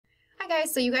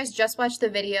guys, so you guys just watched the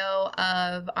video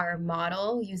of our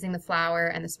model using the flower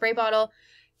and the spray bottle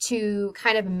to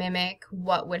kind of mimic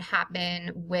what would happen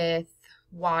with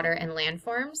water and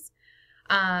landforms.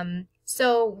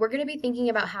 So we're going to be thinking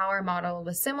about how our model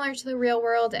was similar to the real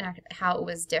world and how it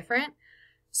was different.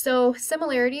 So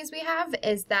similarities we have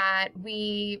is that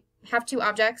we have two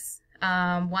objects.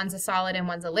 One's a solid and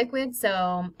one's a liquid.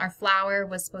 So our flower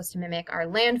was supposed to mimic our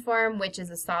landform, which is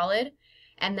a solid.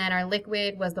 And then our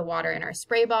liquid was the water in our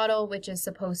spray bottle, which is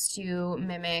supposed to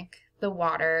mimic the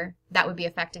water that would be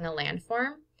affecting a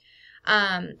landform.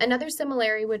 Another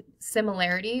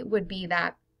similarity would be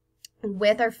that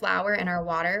with our flower and our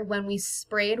water, when we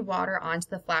sprayed water onto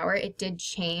the flower, it did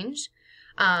change,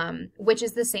 which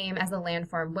is the same as the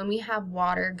landform. When we have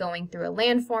water going through a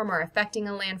landform or affecting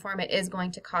a landform, it is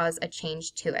going to cause a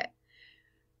change to it.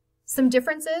 Some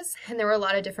differences, and there were a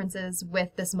lot of differences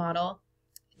with this model,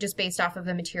 just based off of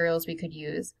the materials we could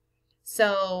use.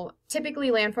 So typically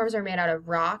landforms are made out of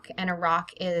rock, and a rock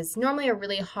is normally a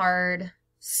really hard,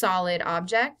 solid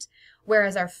object,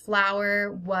 whereas our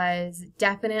flower was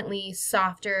definitely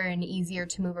softer and easier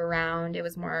to move around. It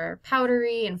was more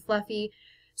powdery and fluffy.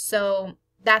 So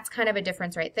that's kind of a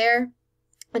difference right there.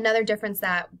 Another difference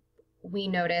that we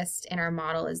noticed in our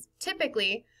model is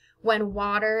typically when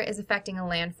water is affecting a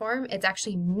landform, it's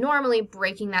actually normally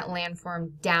breaking that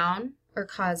landform down or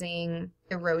causing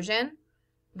erosion,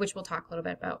 which we'll talk a little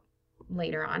bit about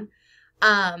later on.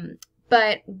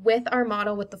 But with our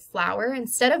model with the flower,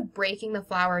 instead of breaking the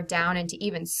flower down into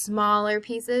even smaller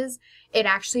pieces, it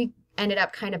actually ended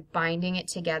up kind of binding it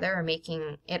together or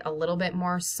making it a little bit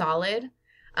more solid.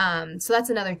 So that's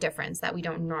another difference that we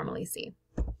don't normally see.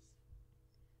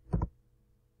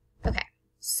 Okay,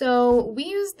 so we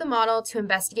used the model to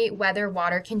investigate whether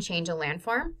water can change a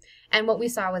landform, and what we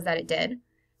saw was that it did.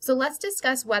 So let's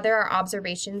discuss whether our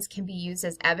observations can be used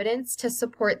as evidence to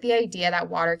support the idea that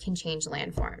water can change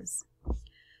landforms.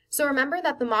 So remember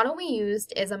that the model we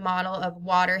used is a model of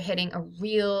water hitting a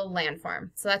real landform.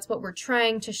 So that's what we're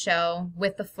trying to show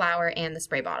with the flower and the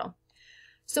spray bottle.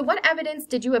 So what evidence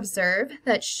did you observe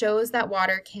that shows that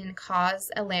water can cause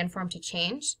a landform to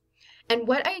change? And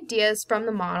what ideas from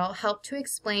the model help to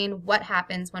explain what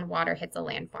happens when water hits a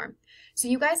landform? So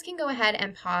you guys can go ahead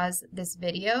and pause this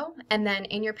video, and then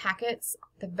in your packets,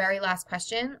 the very last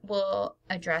question will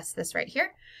address this right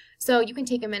here. So you can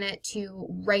take a minute to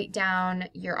write down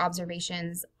your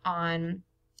observations on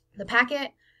the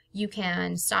packet. You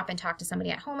can stop and talk to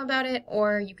somebody at home about it,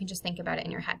 or you can just think about it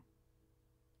in your head.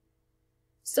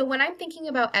 So when I'm thinking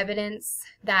about evidence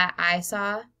that I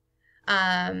saw,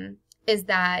 is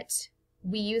that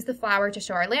we use the flower to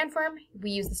show our landform, we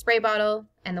use the spray bottle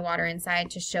and the water inside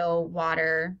to show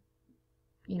water,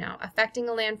 affecting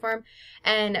a landform.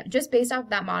 And just based off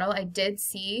that model, I did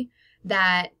see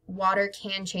that water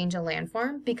can change a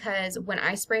landform, because when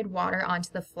I sprayed water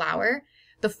onto the flower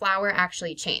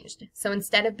actually changed. So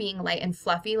instead of being light and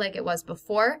fluffy like it was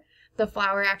before, the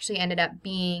flower actually ended up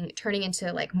turning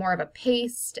into like more of a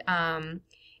paste.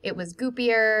 It was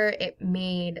goopier. It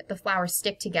made the flower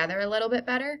stick together a little bit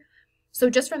better. So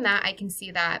just from that, I can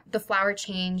see that the flower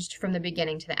changed from the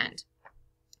beginning to the end.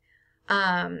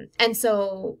 And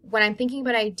so when I'm thinking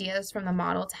about ideas from the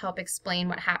model to help explain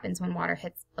what happens when water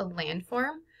hits a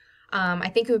landform, I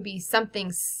think it would be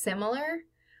something similar,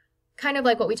 kind of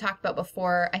like what we talked about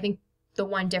before. I think the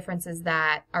one difference is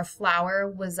that our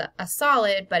flower was a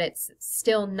solid, but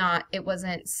it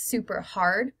wasn't super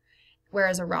hard,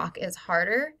 whereas a rock is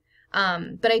harder.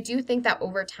 But I do think that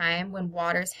over time, when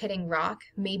water's hitting rock,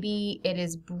 maybe it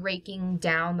is breaking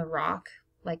down the rock,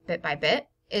 like bit by bit,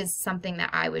 is something that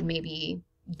I would maybe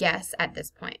guess at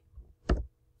this point.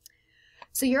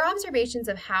 So your observations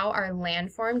of how our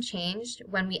landform changed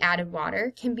when we added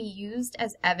water can be used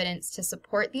as evidence to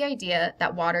support the idea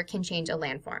that water can change a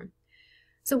landform.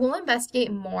 So we'll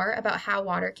investigate more about how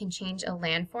water can change a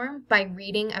landform by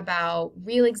reading about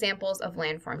real examples of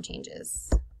landform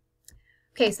changes.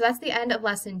 Okay, so that's the end of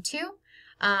lesson 2.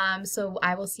 So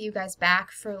I will see you guys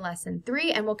back for lesson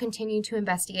 3, and we'll continue to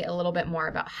investigate a little bit more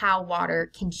about how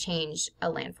water can change a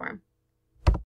landform.